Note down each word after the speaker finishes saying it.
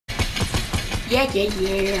Yeah, yeah,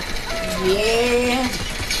 yeah. Yeah.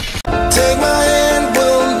 Take my hand,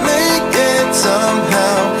 we'll make it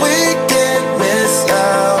somehow. We can't miss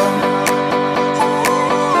out.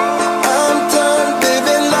 I'm done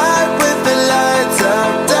living life with the lights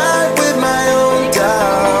out. Die with my own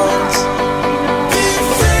doubts. Be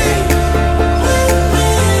free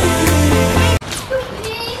with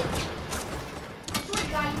me.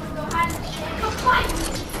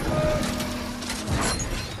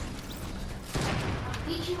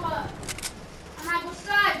 Beat you up. I'm not gonna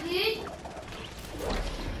stop, dude.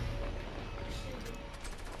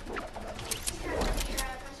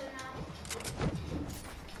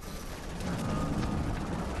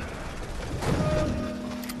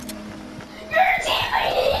 You're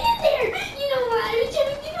damn in there. You know what? I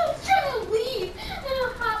was trying to leave. And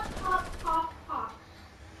hop, hop, hop, hop.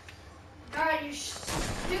 God, your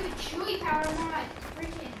stupid chewy power more like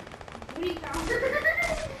freaking booty power.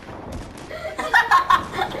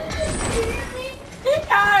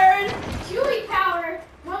 Tired. Chewy power,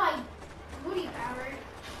 more like booty power.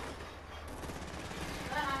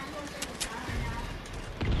 I'm gonna take a shower now.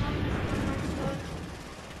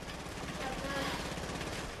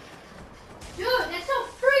 Dude, that's so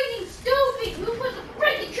freaking stupid. Who puts a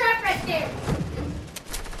freaking trap right there?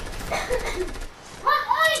 Come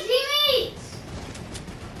on, teammates!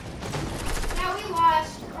 Now we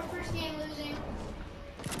lost. Our first game losing.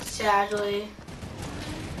 Sadly.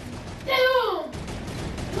 Boom!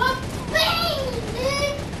 What bang,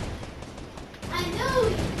 dude? I know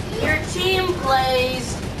you, dude. Your team plays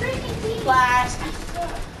Freaking team. class.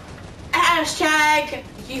 Hashtag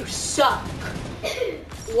you suck.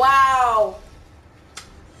 Wow.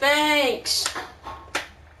 Thanks.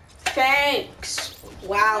 Thanks.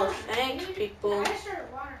 Wow, thanks, people. I started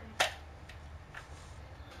watering.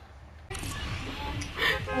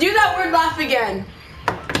 Do that word laugh again.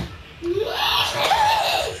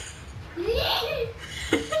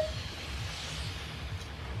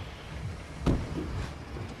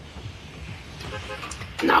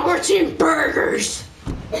 Now we're eating burgers.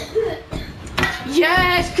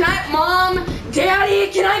 Yes, can I, Mom,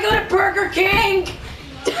 Daddy, can I go to Burger King?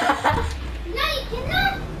 No, you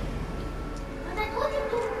cannot. But I told you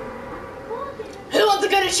to. Who wants to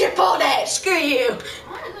go to Chipotle? Screw you. I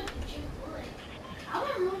want to go to Chick-fil-A. I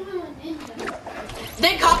want to move to a ninja.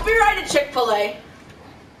 They copyrighted Chick-fil-A.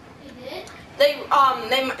 They did?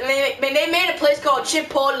 They made a place called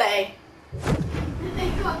Chipotle.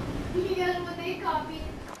 You guys what they copied?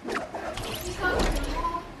 They copied them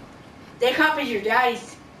all. They copied your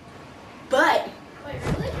daddy's butt. Wait,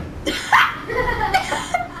 really?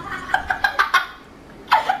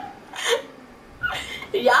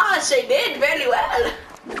 Yes, they did very well.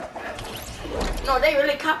 No, they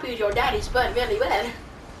really copied your daddy's butt very well.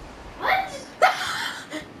 What?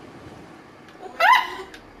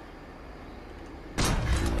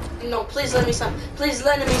 No, please lend me some. Please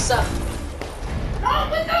lend me some. Oh,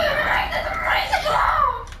 but the right, the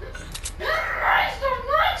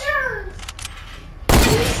munchers!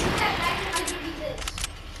 Step back and I'll give you this.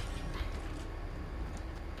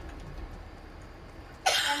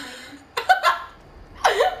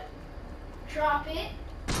 Drop it.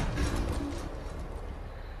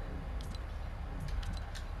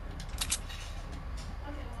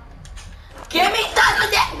 Okay, well. Give me some of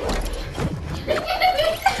that.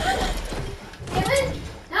 Kevin,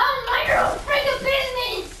 no, mind your own freaking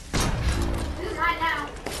business! This is mine now.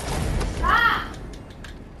 Stop!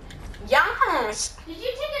 Yes. Did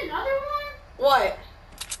you take another one? What?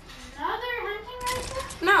 Another hunting rifle?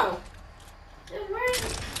 No. Then where?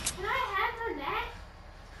 Can I have her back?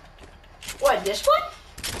 What, this one?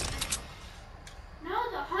 No,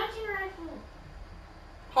 the hunting rifle.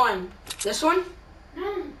 Hold on. This one?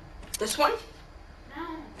 No, This one? no.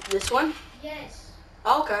 This one? Yes.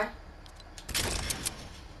 Okay.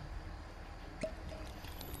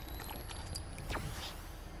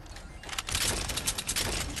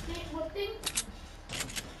 Okay, what thing?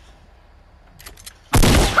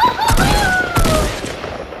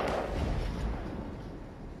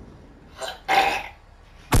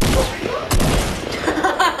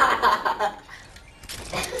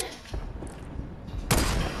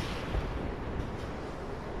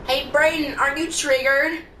 Hey, Brayden, are you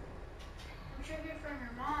triggered? I'm triggered from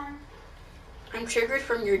your mom. I'm triggered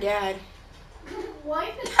from your dad.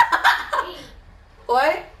 What? Gay.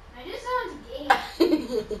 What? That just sounds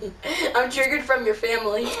gay. I'm triggered from your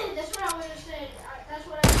family. That's what I would have said. That's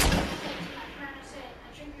what I would have said to my friend. I said,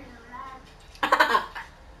 I triggered your mom.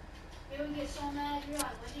 They would get so mad. You're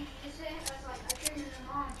like, what did you just say? I was like, I triggered your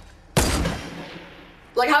mom.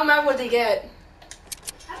 Like, how mad would they get?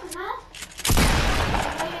 I don't know.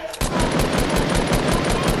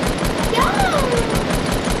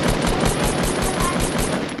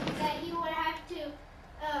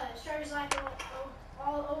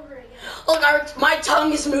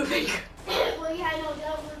 moving. Well, yeah, I know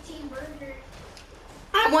that was Team Burger.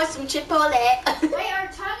 I want some Chipotle. Wait, our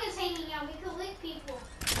tongue is hanging out. We could lick people.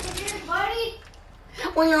 Come here, buddy.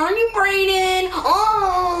 Where are you, Brayden?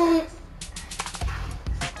 Oh.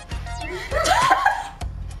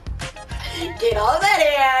 Get all that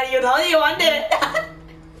in. You know you want it.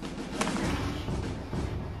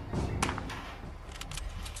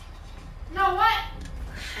 No, what?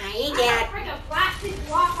 Hi, I'm Dad. gonna freaking blast this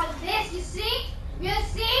block like this. You see? You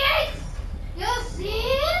see it? You see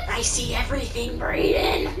it? I see everything,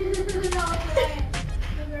 Brayden. No, look where I am.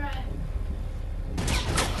 Look where I am.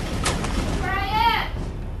 Look where I am.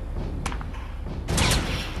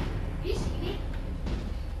 You see me?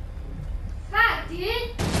 Fuck, dude.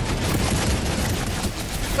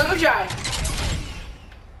 Let me try.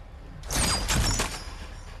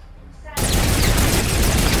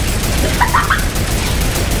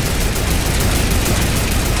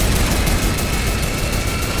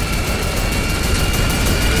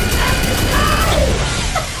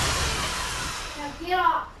 Now get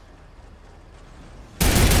off.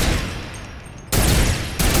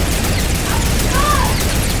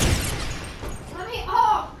 Let me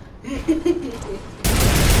off.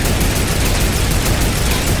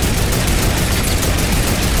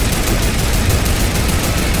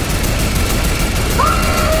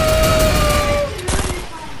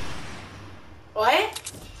 What?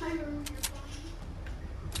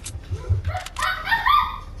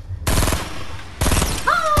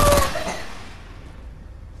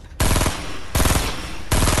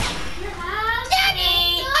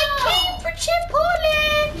 Daddy, I came for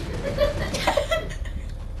Chipotle.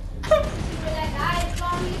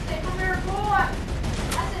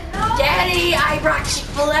 Daddy, I brought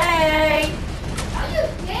Chipotle.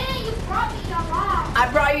 I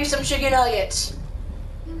brought you some chicken nuggets.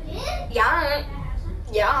 Yeah.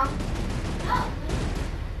 Yeah.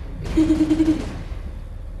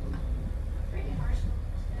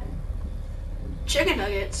 Chicken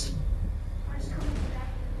nuggets.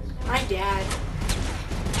 My dad.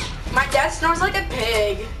 My dad snores like a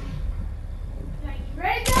pig.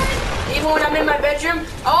 Even when I'm in my bedroom.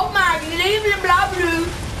 Oh my, blah blah blah.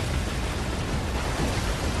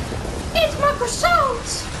 It's my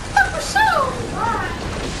croissant. My croissant.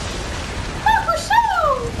 My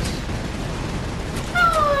croissant. My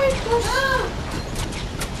croissant.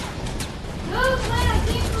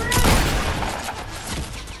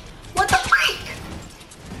 What the freak?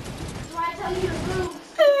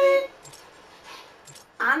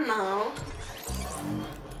 I know.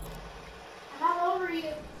 I'm all over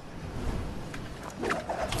you.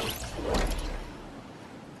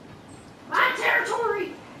 My territory!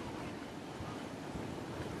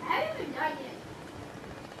 I haven't even done yet.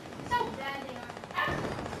 That's how bad they are.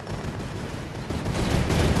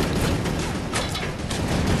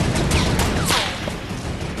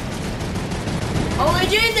 Holy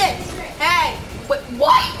Jesus! Hey, wait,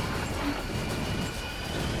 what?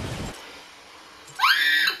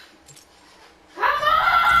 Come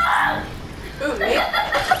on! Ooh, me?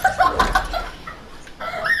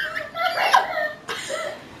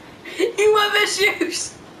 You want my shoes?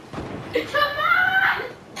 Come on!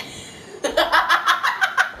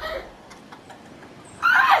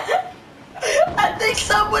 I think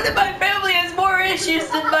someone in my family has more issues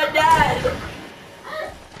than my dad.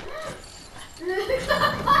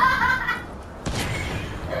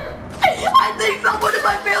 I think someone in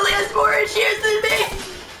my family has more issues than me.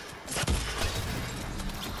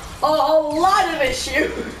 A whole lot of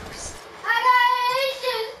issues. I got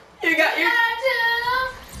issues. You got your...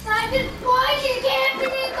 I just push, you can't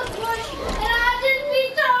beneath the push, and I just be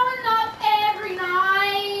throwing up every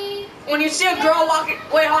night. When you see a girl walking...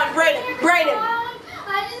 Wait, hold on, Brayden.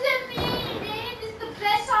 I just get beneath it. It's the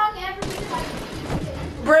best song ever.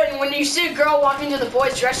 Brayden, when you see a girl walking to the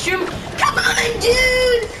boys' restroom, come on,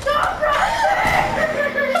 dude! Stop running!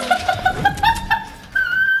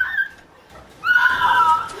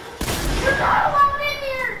 You're not alone in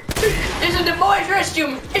here. This is the boys'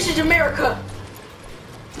 restroom. This is America.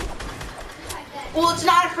 Well, it's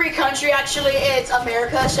not a free country, actually. It's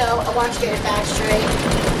America, so I want you to get your facts straight.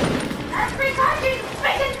 That's free country.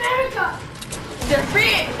 It's America. The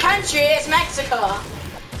free country is Mexico.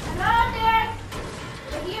 Hello there.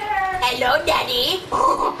 We're here. Hello, Daddy.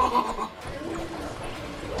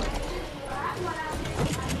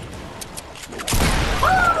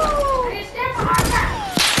 Are you scared for Harper?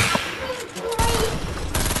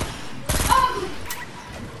 Oh!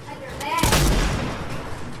 Like your leg.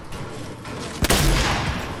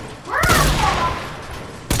 Where are you?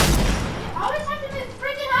 You always have to move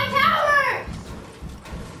freaking high towers!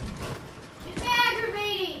 It's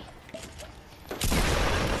aggravating.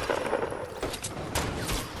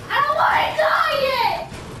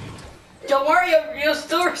 Mario, you'll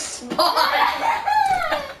still respawn. I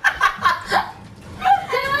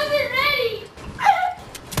wasn't ready.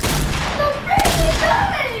 So freaking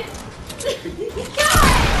good.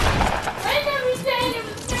 God, why did we say it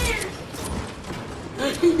was stairs?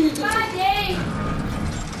 God dang.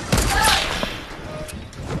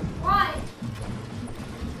 Why?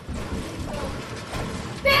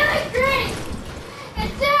 Feeling great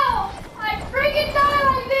until I freaking die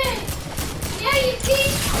like this. Yeah, you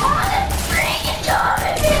see all this freaking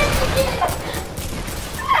time again.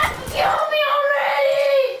 Kill me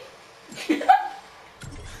already.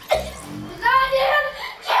 Goddamn,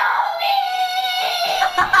 kill me.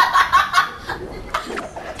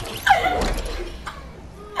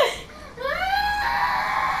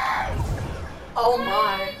 Oh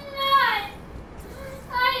my.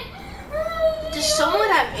 Does someone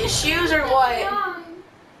have issues or what?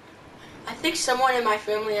 I think someone in my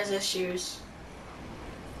family has issues.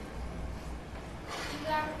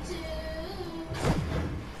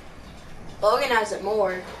 Logan has it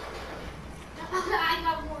more. I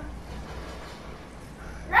got more.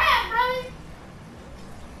 Right, brother.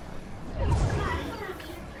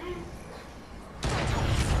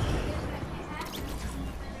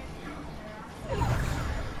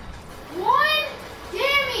 One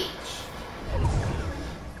damage.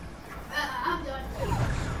 I'm done.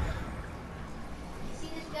 You see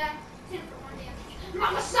this guy? 10 for 1 damage.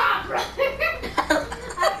 Mama saw, brother.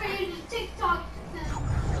 After you just TikTok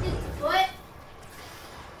his butt.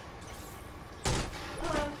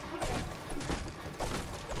 Okay.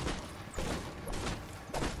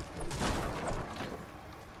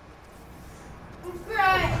 I'm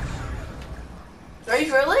crying. Are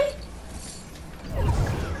you really?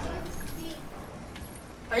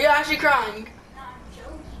 Are you actually crying? No, I'm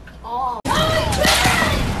joking. Oh. Oh my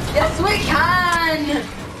god! Yes, we can!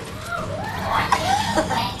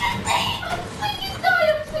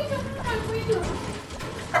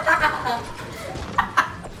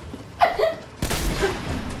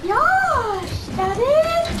 Gosh, that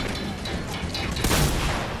is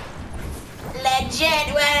legend.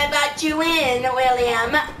 What about you win,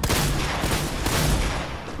 William?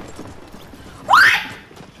 What?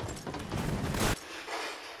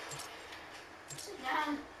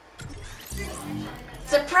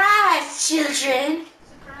 Surprise, children!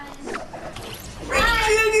 Freddy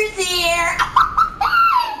Krueger's here!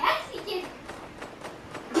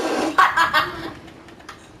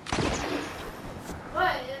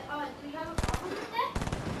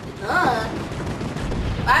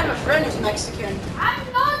 I have a friend who's Mexican.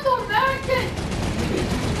 I'm not American.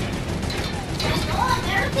 I'm not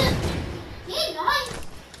American. He's nice.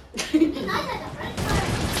 He's nice as a French fry.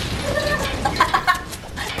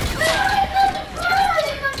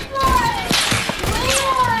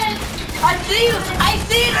 I see you! I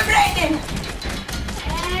see you, Brandon!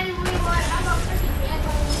 And we won. I'm a freaking bad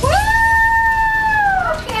Woo!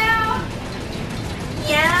 Okay.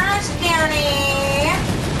 Yes, Danny!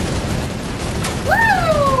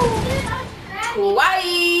 Woo!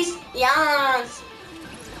 Twice! Yes!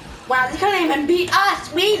 Wow, they couldn't even beat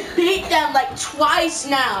us! We beat them like twice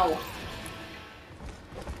now!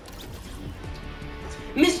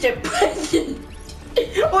 Mr. President!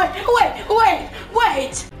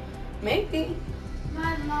 Wait! Maybe.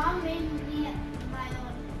 My mom made me my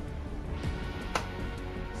own.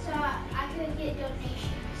 So I could get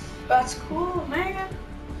donations. That's cool, man.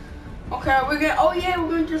 Okay, we're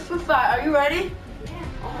gonna do food fight. Are you ready? Yeah,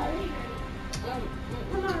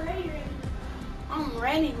 I'm already ready. I'm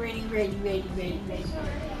already ready. I'm ready. So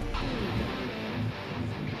ready.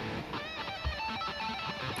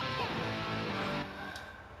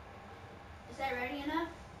 Is that ready enough?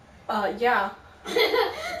 Yeah.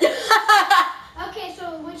 Okay, so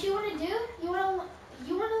what you want to do? You want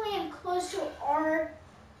to land close to our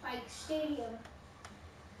like stadium.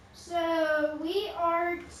 So we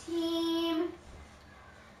are team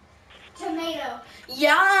tomato.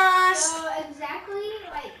 Yes! So exactly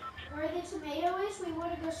like where the tomato is, we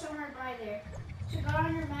want to go somewhere by there. So go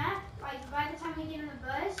on your map. Like by the time we get on the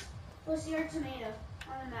bus, we'll see our tomato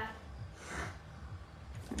on the map.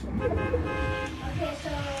 Okay,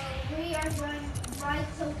 so we are going right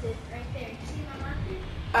tilted right there. You see my marker?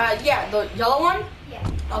 Yeah, the yellow one? Yeah.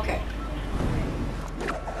 Okay.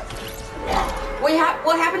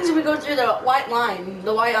 What happens if we go through the white line?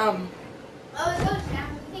 The white, Oh, it goes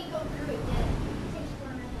down. We can't go through it yet. It takes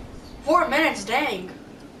 4 minutes. 4 minutes, dang.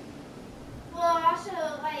 Well, also,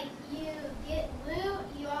 like, you get loot,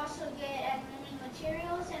 you also get as many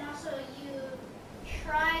materials, and also you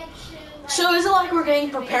try to, like... So is it like we're getting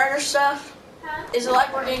prepared or stuff? Huh? Is it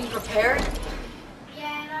like we're getting prepared?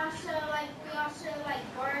 Yeah, and also, like, we also, like,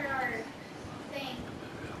 guard our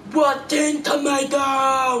Rotten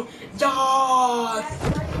tomato! Yes!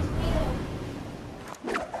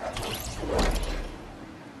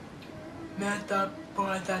 Meta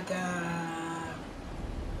potato.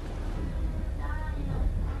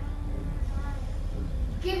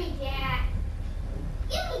 Give me that.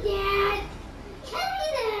 Give me that. Give me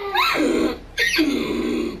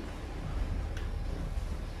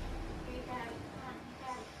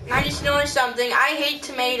that. I just noticed something. I hate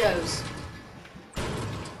tomatoes.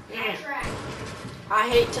 I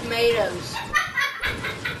hate tomatoes.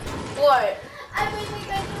 What? I made you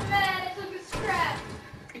guys so mad. I took a scrap.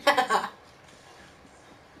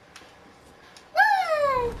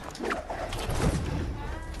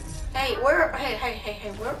 Hey,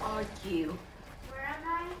 where are you? Where am I?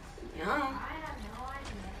 Yeah. I have no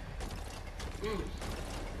idea. Mm.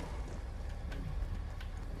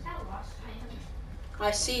 Is that a lost item?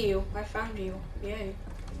 I see you. I found you. Yay.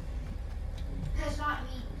 That's not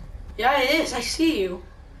me. Yeah, it is. I see you.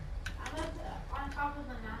 I'm up on top of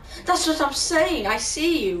the mountain. That's what I'm saying. I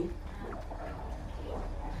see you.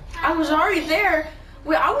 I was already there.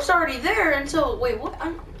 Wait, I was already there until. Wait, what?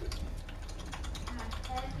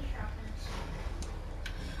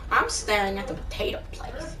 I'm staring at the potato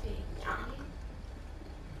place. Yeah.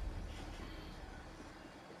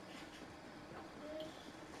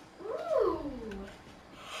 Ooh.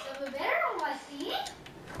 The better one, see?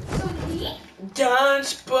 So deep?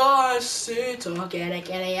 Despacito, quiere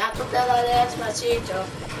que ya tú te lo despacito,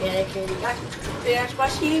 quiere que ya tú te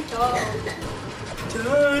despacito,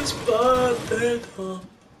 despacito.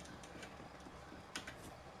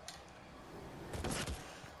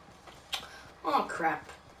 Oh crap.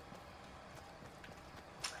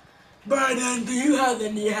 Brandon, do you have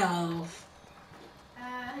any health?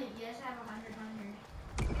 Yes, I have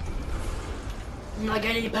 100. Like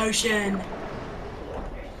any potion?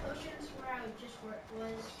 There's potions where I just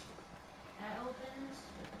was. That opens.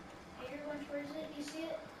 Hey, you're going towards it. Do you see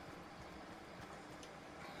it?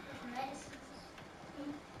 There's medicines.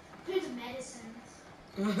 There's medicines.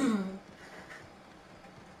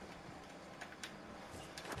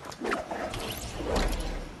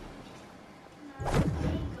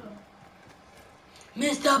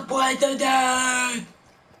 Mr. Puerto Dad!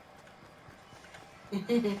 Hey,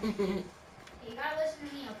 you gotta listen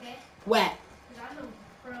to me, okay? What? Because I'm the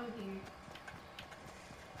pro here.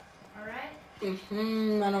 Alright? I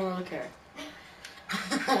don't really care.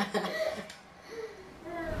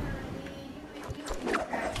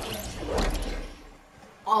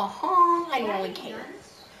 I don't really care.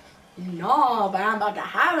 No, but I'm about to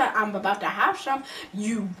have it. I'm about to have some.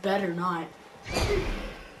 You better not.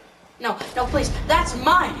 No, please. That's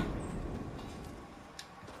mine.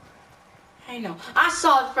 Hey, no. I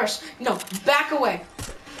saw it first. No, back away.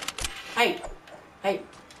 Hey,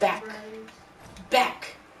 back.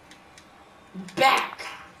 Back. Back.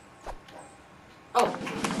 Oh.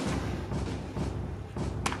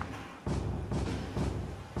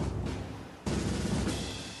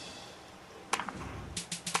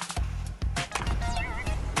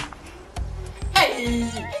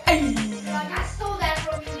 Hey. Like, I stole that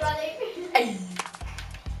from you, brother. Hey.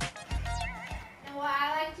 And what I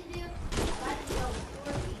like to do? I like to go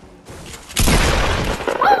for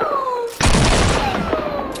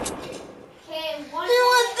Okay, one You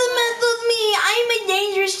want to mess with me? I'm a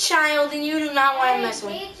dangerous child and you do not want to mess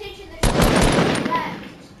with me. Pay attention, there's 1 minute left.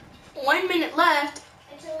 1 minute left.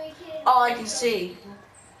 Until we can... All I can see.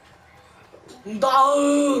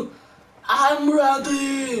 No, I'm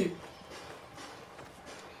ready.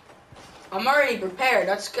 I'm already prepared.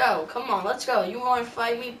 Let's go. Come on, let's go. You want to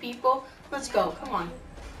fight me, people? Let's go. Come on.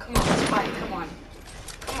 Come on, let's fight. Come on.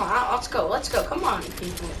 Come on, let's go. Let's go. Come on,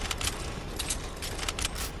 people.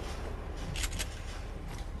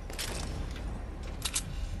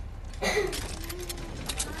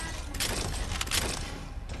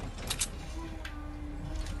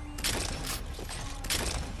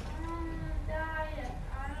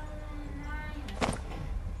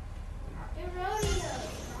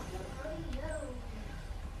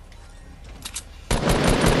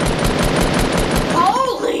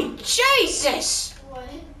 Holy Jesus! What?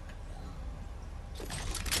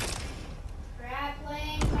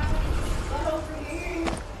 Grappling. What over here?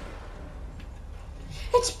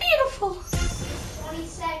 It's beautiful. 20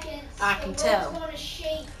 seconds. I can The tell. world's going to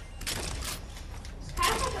shake. It's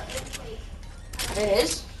kind of like an earthquake. It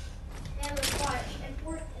is. And let's watch.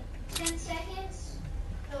 In 10 seconds,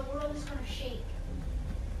 the world is going to shake.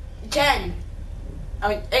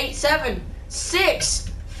 8, 7, 6,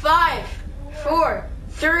 5, 4,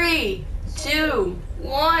 3, 2,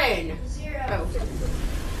 1. 0. Oh.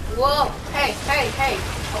 Whoa. Hey.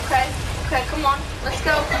 Okay. Okay, come on. Let's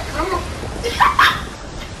go. Come on.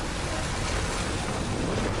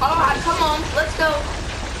 Alright, come on. Let's go.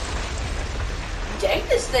 Dang,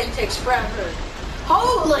 this thing takes forever.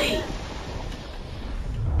 Holy!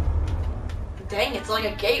 Dang, it's like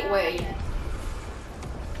a gateway.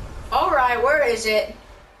 Alright, where is it?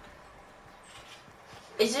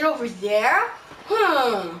 Is it over there?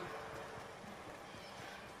 Huh.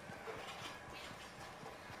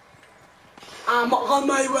 I'm on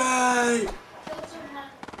my way.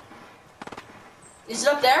 Is it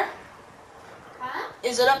up there? Huh?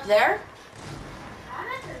 Is it up there? I'm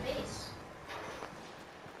at the base.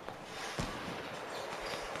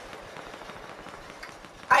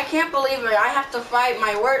 I can't believe it. I have to fight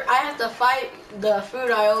my word. I have to fight the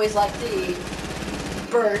food I always like to eat.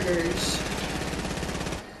 Burgers.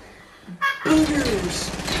 Boogers.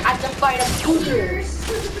 I have to fight a booger.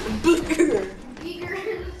 Booger.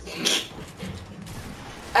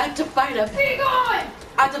 I have to fight a. Be gone!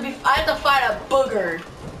 I have to fight a booger.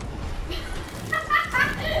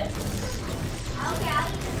 Okay, I'll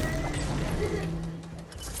eat the burger.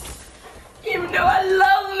 Even though I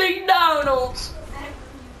love McDonald's.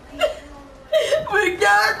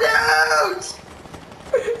 McDonald's.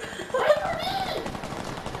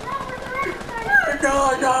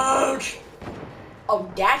 McDonald's. Oh,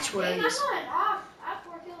 that's where it is. I have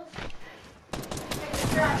 4 kills.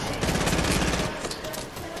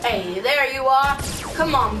 Hey, there you are.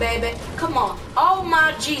 Come on, baby. Come on. Oh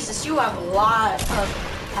my Jesus, you have a lot of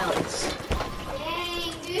pellets.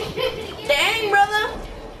 Dang, dude. Dang, brother.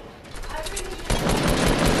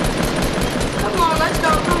 Come on, let's go.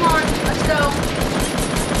 Come on, let's go.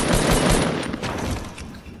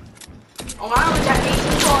 Oh, I only got 18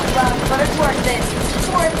 bullets left, but it's worth it. It's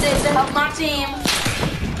worth it to help my team.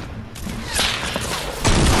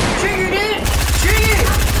 Trigger, dude. Trigger.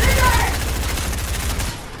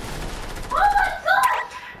 Oh my god!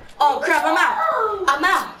 Oh crap, I'm out. I'm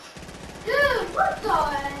out. Dude, what the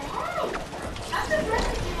heck? I'm surprised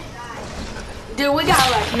I didn't die. Dude, we got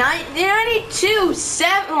like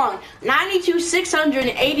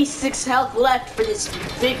 92,686 health left for this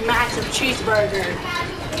big massive cheeseburger.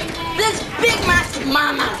 This big massive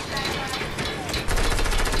mama.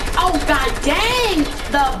 Oh god dang,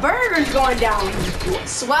 the burger's going down.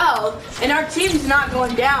 Swell, and our team's not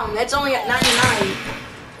going down. It's only at 99.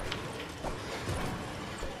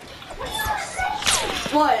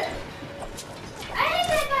 What? I hit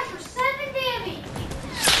that guy for 7 damage.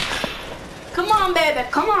 Come on, baby.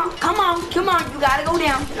 Come on. Come on. Come on. You gotta go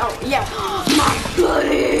down. Oh, yeah. My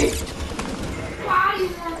goodie. Why you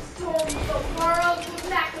want to the world was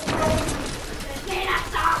back to Rome? And then I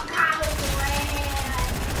saw college land.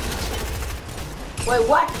 Wait,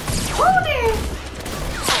 what? Hold it.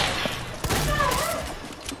 What the heck?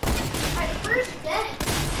 My first death.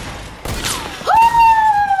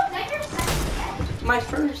 Oh! Is that your second death? My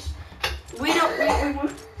first. We don't. We were You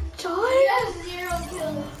tired. have 0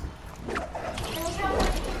 kills. Look how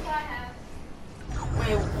much kills I have.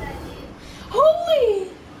 Wait. That dude. Holy.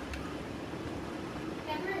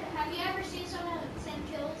 Have you ever seen someone with 10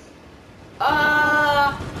 kills?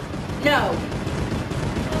 No.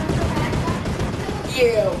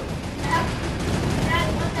 You.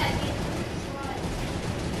 That's what that means.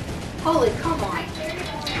 Holy, come I on. carried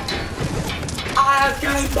on. I have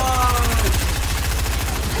Game Boy.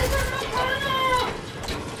 This is the tunnel!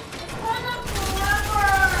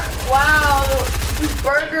 Forever! Wow, these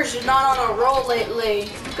burgers are not on a roll lately.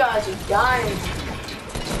 You guys are dying.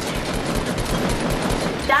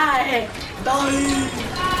 Die. Die.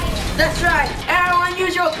 That's right. Everyone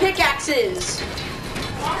use your pickaxes.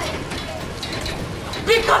 Why?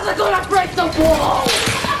 Because I'm gonna break the wall.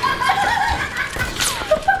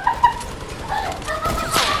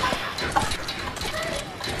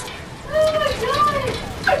 Oh my god!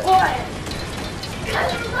 What?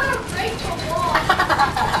 Because we're gonna break the wall.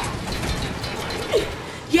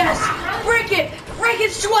 Yes. Break it. Break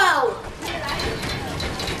it swell. He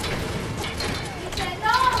said,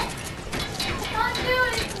 no! Don't do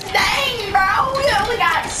it! Dang, bro. We only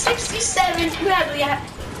got 67.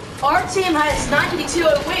 Our team has 92.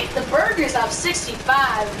 And wait, the burgers have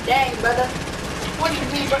 65. Dang, brother. What do you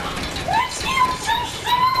mean, bro? Let's get so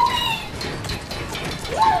sorry.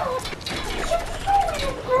 Whoa. So sorry,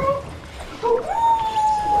 bro.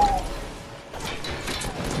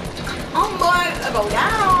 I'm going to go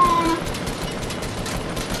down.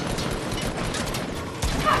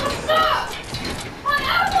 What's up? My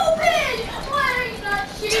apple pin! Why are you not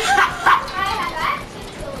shooting? I have 10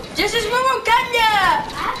 kills. This is for Wakanda. I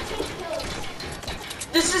have 10 kills.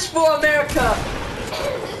 This is for America.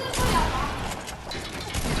 This is for your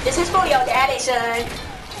mom. This is for your daddy, son.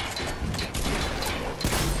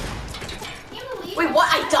 Wait, what?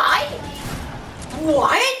 I died?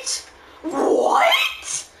 What?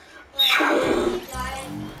 What?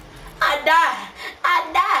 I died.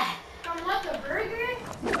 From what, the burger?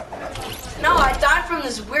 No, I died from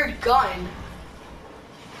this weird gun.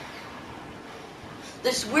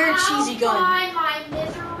 This weird cheesy gun. Find my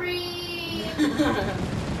misery.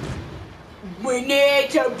 We need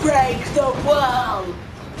to break the wall.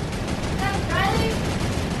 That's right.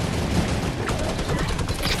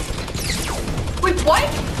 Wait, what?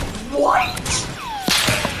 What?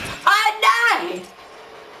 I died.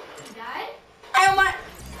 You died? Oh my.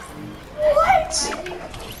 What?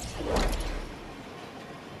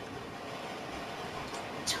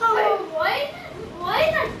 Wait, what?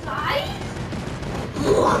 What? I died?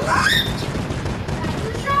 Who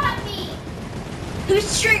shot me? Who's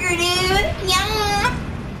triggered, dude? Yeah.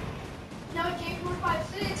 No,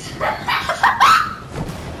 J456.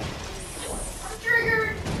 I'm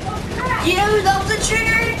triggered. Oh, crap. You know who's also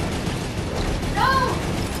triggered? No.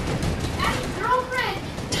 That's his girlfriend.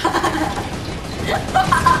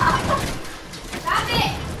 Stop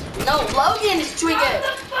it. No, Logan is triggered. Stop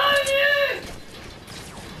the phone.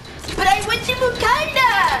 But I went to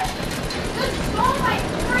Wakanda. You stole my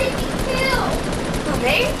freaking kill. Who,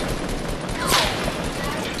 me?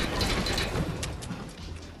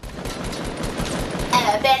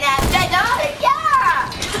 Been at the door, yeah!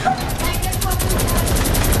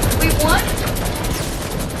 We won?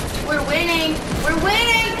 We're winning! We're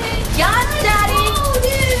winning! Yes, Daddy!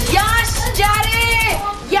 Yes, Daddy!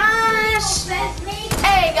 Yes!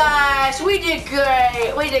 Hey, guys, we did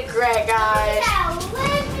great! We did great, guys! Yeah,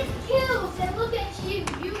 11 kills, and look at you.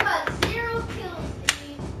 You got 0 kills,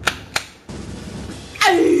 Steve.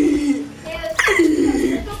 Yeah, let's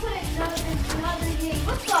go play another game.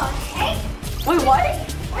 What the heck? Wait, what?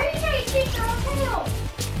 Why are you trying to kick your own tail?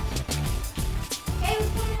 Okay,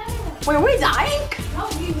 let's play another one. Wait, are we dying? No,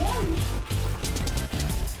 we won.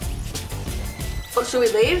 Oh, should we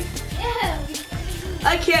leave? Yeah.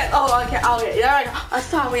 I can't. Oh, I can't. Oh, yeah. I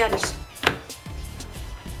thought we had to.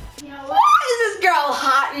 You know Why what? is this girl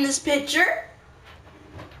hot in this picture?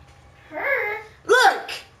 Her?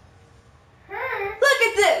 Look! Her? Look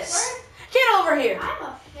at this! Get over here! I'm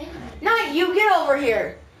offended. Not you, get over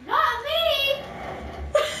here! Not me!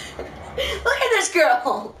 Look at this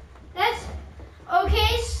girl! That's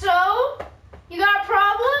okay, so you got a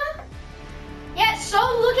problem? Yeah, so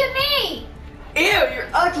look at me! Ew, you're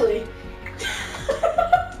ugly!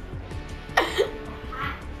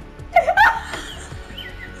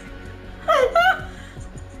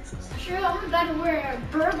 Sure, I'm about to wear a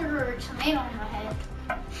burger or a tomato on my head.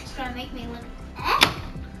 It's gonna make me look.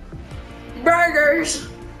 Burgers!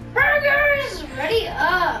 Burgers! Ready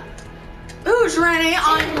up! Who's ready?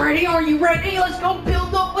 I'm ready. Are you ready? Let's go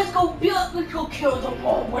build up. Let's go build. Let's go kill the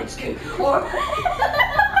wall. Let's go. Or... Now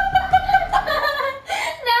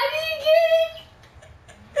do you get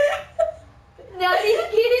it? Now do you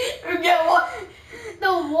get it? Get what?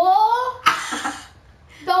 The wall?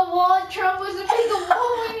 The wall. Trump was to make the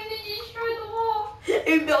wall when he destroyed the wall.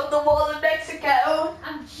 He built the wall in Mexico.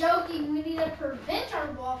 I'm joking. We need to prevent our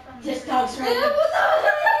wall from. This dog's ready.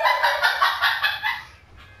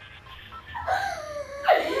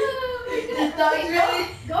 This dog's ready.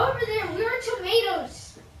 Go over there. We are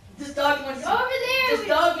tomatoes. This dog wants Go over there. This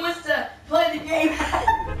dog wants to play the game.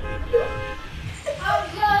 I'm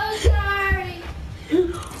so sorry. Okay,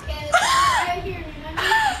 let's go right here. Remember?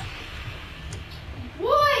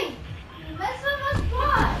 Boy, you messed up my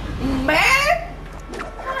spot. Man.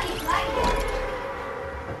 Come on, you blackhead.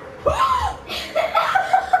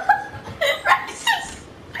 Racist.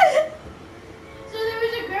 So there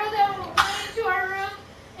was a girl that went into our room,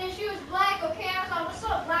 and she was black. Okay, I thought, what's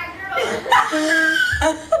up, black girl?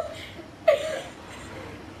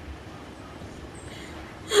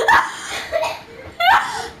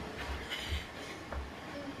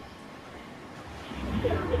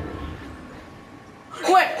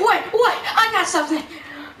 Wait! I got something.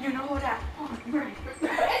 You know what I want, right? It's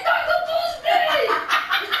Taco Tuesday!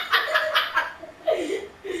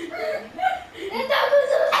 It's Taco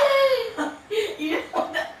Tuesday! You know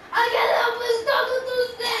that. I can't help it, it's Taco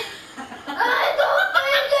Tuesday! I don't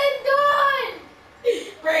think it's done!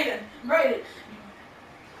 Brayden.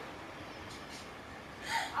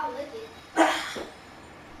 I'll lick it. That's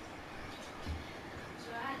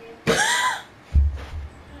what I did. I'm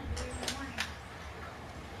gonna do it in the morning.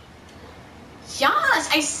 Yes,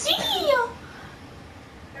 I see you.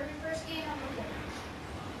 Every first game I'm looking.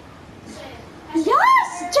 Say it. Yes,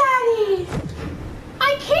 Daddy.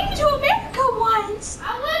 I came to America once. I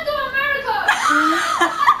went to America!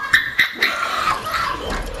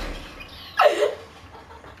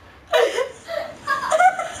 I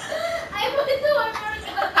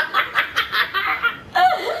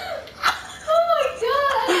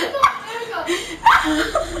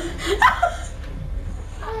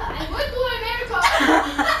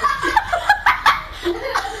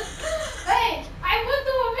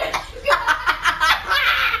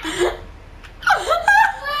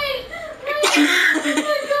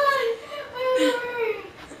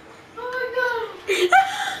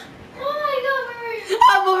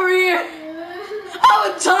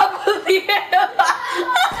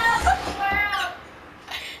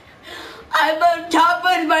I'm on top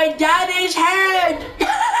of my daddy's head.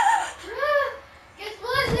 Guess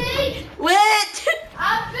what, Zeke? What?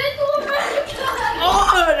 I've been to America.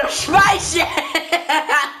 Oh, the spicy.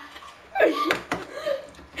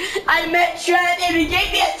 I met Trent and he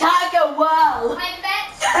gave me a Taco Well. I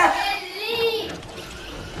met Lee.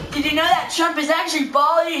 Did you know that Trump is actually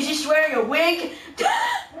bald? He's just wearing a wig.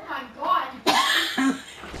 Oh my god.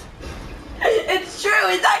 It's true.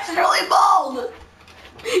 He's actually really bald.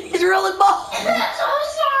 He's really bald. I'm so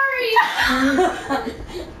sorry. I'm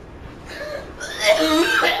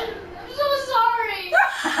so sorry.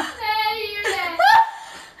 Daddy, you're dead.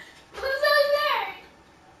 I'm so sorry.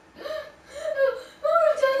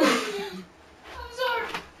 I'm sorry.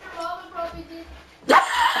 Your mom probably did.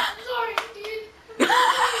 I'm sorry, dude.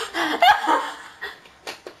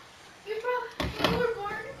 You were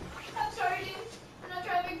born. I'm sorry, dude. I'm not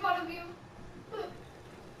trying to make fun of you.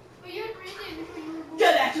 But you had brain dead before you were born. Go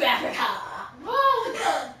back to Africa. Whoa!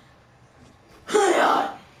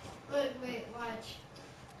 Oh, Wait, watch.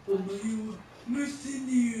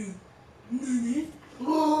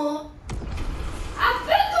 Oh. I've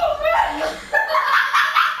been to America!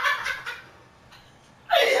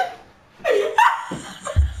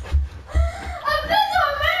 I've been to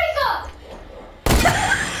America!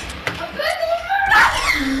 I've been to America!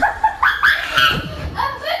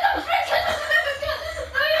 I've been to freaking America!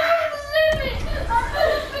 No, you don't believe me! I've been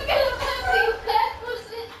to freaking America, you bad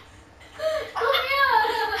pussy! Come here!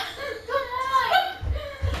 Come on!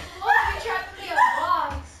 Look, you trapped me in a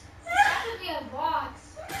box. You trapped me in a box.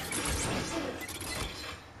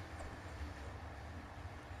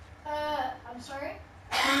 I'm sorry?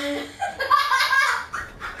 I've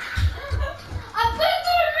been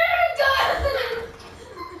to America!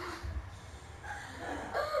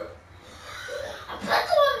 I've been to America! I've been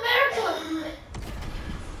to America.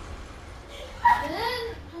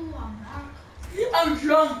 I'm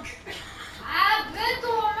drunk. I've been to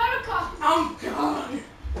America! I'm done.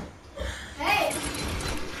 Hey!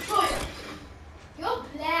 You're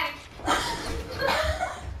black.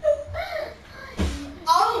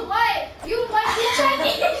 Oh, wait! You white, you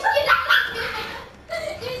Chinese!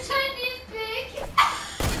 You Chinese pig!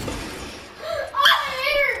 Oh, I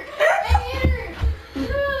hate her!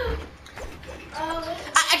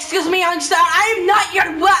 Excuse me, youngster. I am not your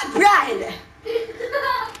bride.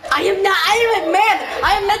 I am not. I am a man.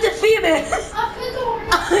 I am not a female.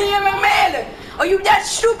 I am a man. Are you that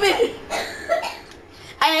stupid?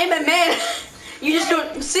 I am a man. You just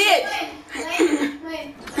don't see it.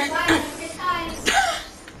 Wait. Bye.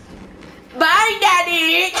 Bye,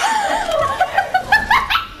 Daddy.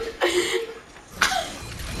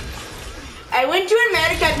 I went to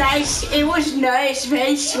America. Nice. It was nice,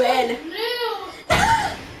 very swell.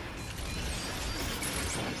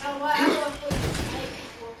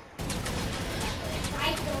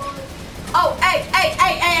 Oh, hey.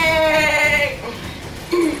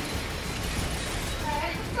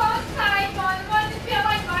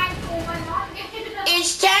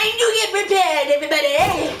 It's time to get prepared, everybody.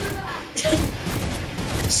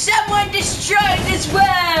 Someone destroy this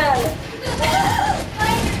world.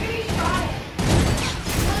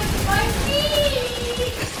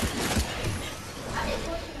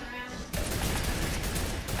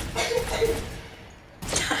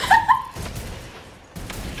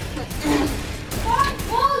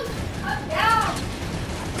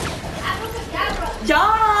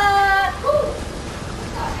 John!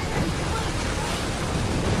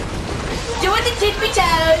 Doing the tippy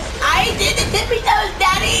toes. I did the tippy toes,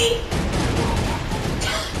 Daddy.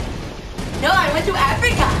 No, I went to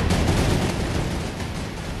Africa.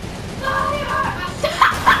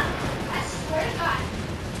 I swear to God.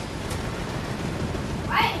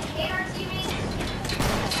 I hate our teammates.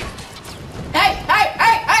 Hey!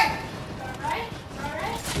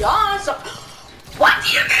 Alright? John, what do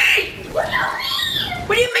you mean?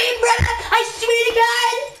 What do you mean, brother? I swear to God.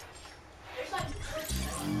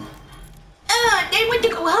 They went to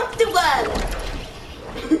go hump the wall.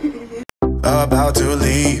 About to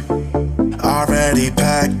leave, already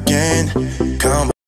packing.